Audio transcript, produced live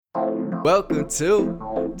Welcome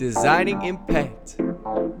to Designing Impact.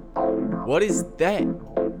 What is that,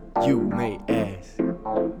 you may ask?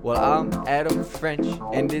 Well, I'm Adam French,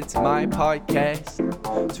 and it's my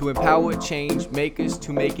podcast to empower change makers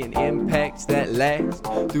to make an impact that lasts.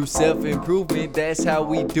 Through self-improvement, that's how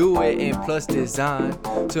we do it, and plus design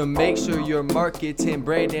to make sure your marketing,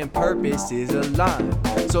 brand, and purpose is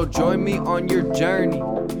aligned. So join me on your journey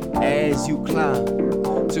as you climb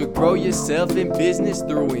to grow yourself in business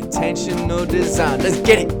through intentional design. Let's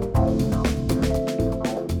get it!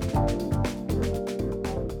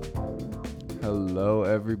 Hello,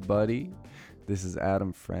 everybody. This is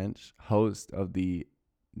Adam French, host of the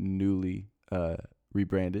newly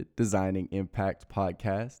rebranded Designing Impact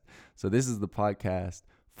podcast. So this is the podcast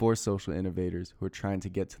for social innovators who are trying to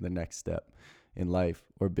get to the next step in life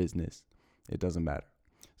or business. It doesn't matter.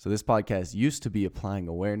 So this podcast used to be applying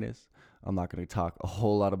awareness. I'm not going to talk a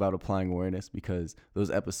whole lot about applying awareness because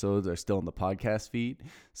those episodes are still in the podcast feed.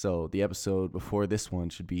 So the episode before this one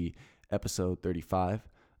should be episode 35.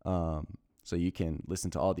 So you can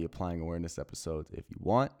listen to all the applying awareness episodes if you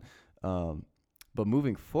want. But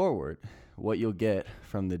moving forward, what you'll get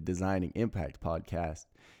from the Designing Impact podcast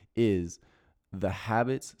is the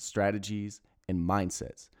habits, strategies, and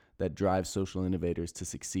mindsets that drive social innovators to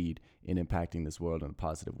succeed in impacting this world in a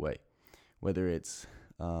positive way. Whether it's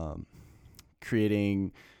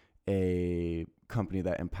creating a company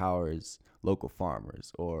that empowers local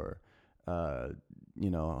farmers or,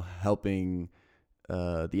 helping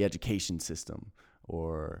the education system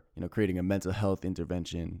or, creating a mental health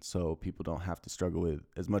intervention so people don't have to struggle with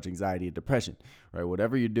as much anxiety and depression, right?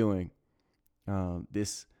 Whatever you're doing,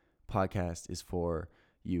 this podcast is for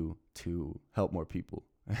you to help more people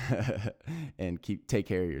and take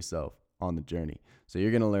care of yourself on the journey. So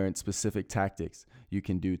you're going to learn specific tactics you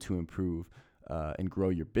can do to improve and grow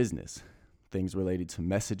your business. Things related to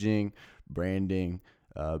messaging, branding,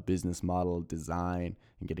 business model design,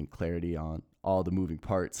 and getting clarity on all the moving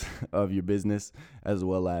parts of your business, as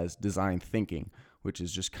well as design thinking, which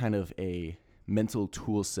is just kind of a mental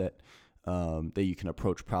tool set that you can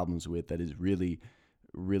approach problems with that is really,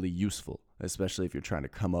 really useful, especially if you're trying to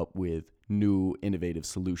come up with new innovative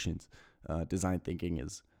solutions. Design thinking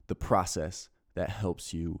is the process that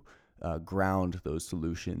helps you ground those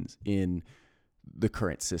solutions in the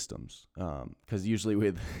current systems. Because usually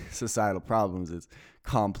with societal problems, it's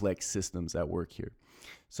complex systems at work here.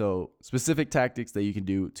 So specific tactics that you can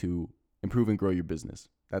do to improve and grow your business.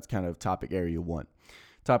 That's kind of topic area 1.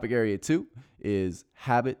 Topic area 2 is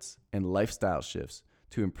habits and lifestyle shifts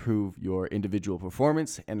to improve your individual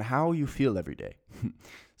performance and how you feel every day.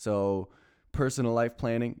 So personal life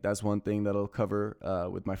planning, that's one thing that I'll cover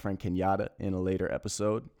with my friend Kenyatta in a later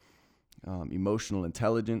episode. Emotional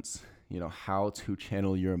intelligence, how to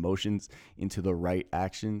channel your emotions into the right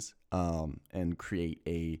actions and create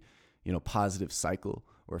a, positive cycle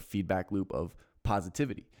or feedback loop of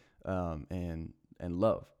positivity and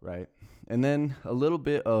love, right? And then a little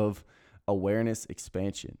bit of awareness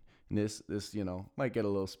expansion. And this might get a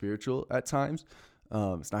little spiritual at times.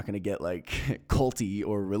 It's not going to get like culty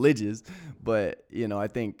or religious, but, I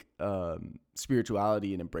think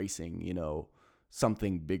spirituality and embracing,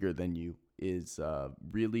 something bigger than you is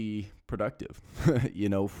really productive,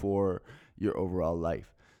 for your overall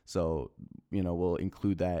life. So, we'll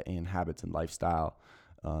include that in habits and lifestyle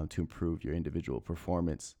to improve your individual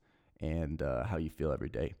performance and how you feel every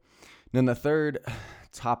day. And then the third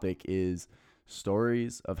topic is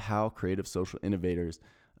stories of how creative social innovators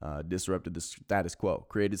disrupted the status quo,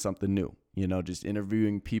 created something new, just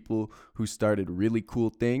interviewing people who started really cool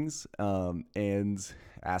things and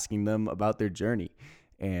asking them about their journey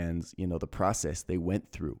and, the process they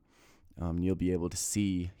went through. You'll be able to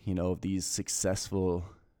see, these successful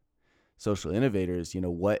social innovators,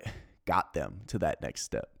 what got them to that next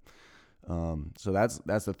step. So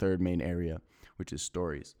that's the third main area, which is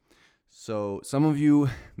stories. So some of you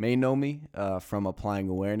may know me from Applying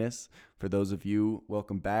Awareness. For those of you,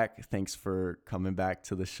 welcome back. Thanks for coming back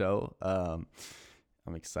to the show.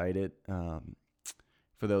 I'm excited.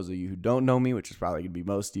 For those of you who don't know me, which is probably going to be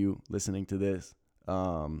most of you listening to this,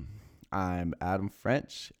 I'm Adam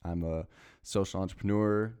French. I'm a social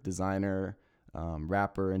entrepreneur, designer,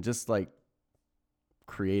 rapper, and just like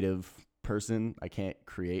creative person. I can't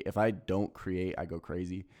create. If I don't create, I go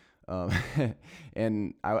crazy.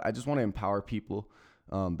 And I just want to empower people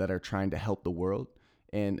that are trying to help the world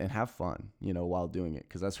and have fun, while doing it.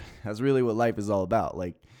 Because that's really what life is all about.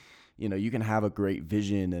 Like, you can have a great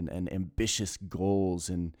vision and ambitious goals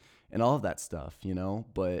and all of that stuff,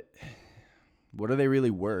 but what are they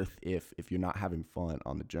really worth if you're not having fun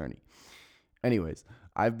on the journey? Anyways,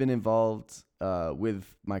 I've been involved with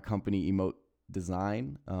my company Emote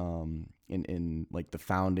Design, in like the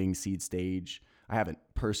founding seed stage. I haven't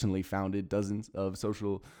personally founded dozens of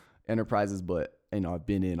social enterprises, but I've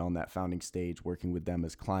been in on that founding stage, working with them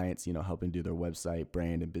as clients, helping do their website,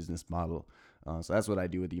 brand, and business model. So that's what I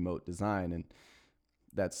do with Emote Design, and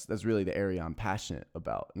that's really the area I'm passionate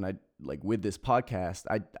about. And I like with this podcast,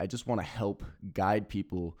 I just want to help guide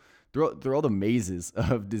people through all the mazes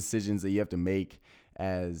of decisions that you have to make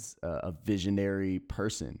as a visionary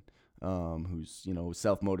person, who's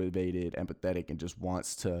self-motivated, empathetic, and just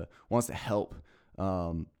wants to help.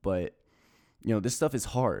 But this stuff is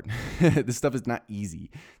hard. This stuff is not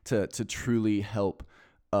easy to truly help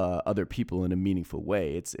other people in a meaningful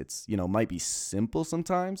way. It's might be simple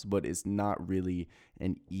sometimes, but it's not really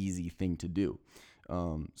an easy thing to do.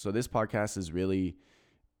 So this podcast is really,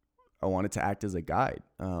 I want it to act as a guide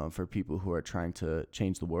for people who are trying to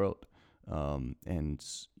change the world, and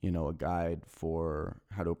a guide for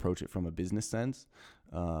how to approach it from a business sense.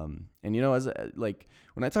 And as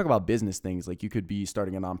when I talk about business things, like you could be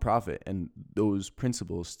starting a nonprofit and those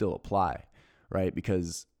principles still apply, right?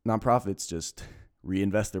 Because nonprofits just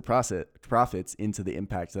reinvest their profits into the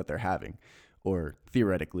impact that they're having, or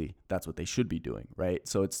theoretically that's what they should be doing, right?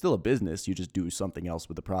 So it's still a business, you just do something else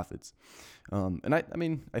with the profits. And I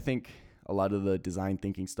think a lot of the design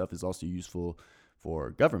thinking stuff is also useful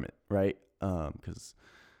for government, right? Because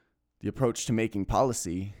the approach to making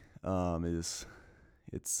policy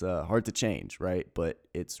it's hard to change, right? But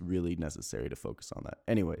it's really necessary to focus on that.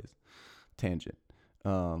 Anyways, tangent.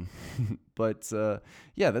 But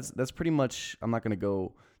that's pretty much, I'm not going to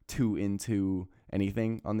go too into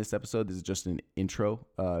anything on this episode. This is just an intro,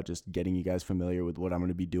 just getting you guys familiar with what I'm going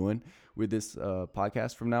to be doing with this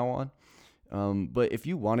podcast from now on. But if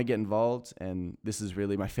you want to get involved, and this is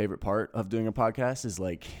really my favorite part of doing a podcast, is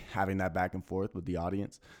like having that back and forth with the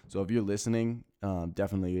audience. So if you're listening,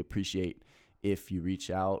 definitely appreciate if you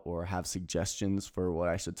reach out or have suggestions for what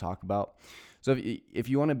I should talk about. So if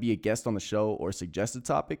you want to be a guest on the show or suggest a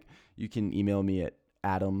topic, you can email me at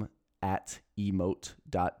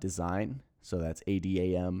adam@emote.design. So that's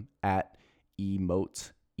ADAM at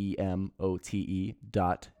emote,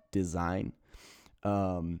 EMOTE.design.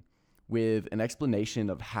 With an explanation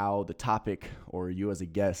of how the topic or you as a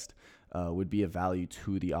guest would be of value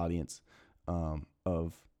to the audience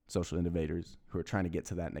of social innovators who are trying to get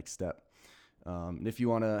to that next step. And if you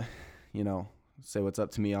want to, say what's up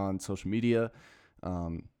to me on social media,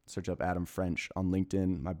 search up Adam French on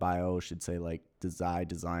LinkedIn. My bio should say like I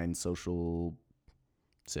design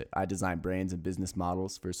brands and business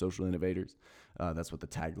models for social innovators. That's what the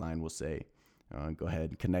tagline will say. Go ahead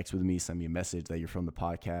and connect with me. Send me a message that you're from the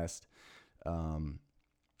podcast.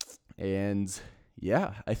 And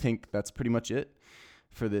yeah, I think that's pretty much it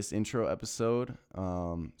for this intro episode.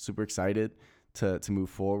 Super excited to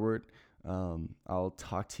move forward. I'll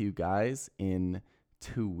talk to you guys in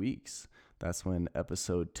 2 weeks. That's when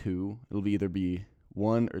episode 2, it'll either be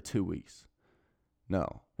 1 or 2 weeks.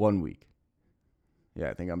 No, 1 week. Yeah,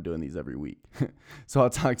 I think I'm doing these every week. So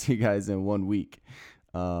I'll talk to you guys in 1 week.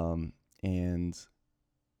 And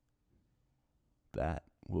that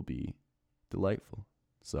will be delightful.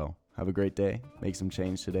 So have a great day. Make some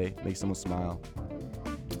change today. Make someone smile.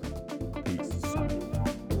 Peace.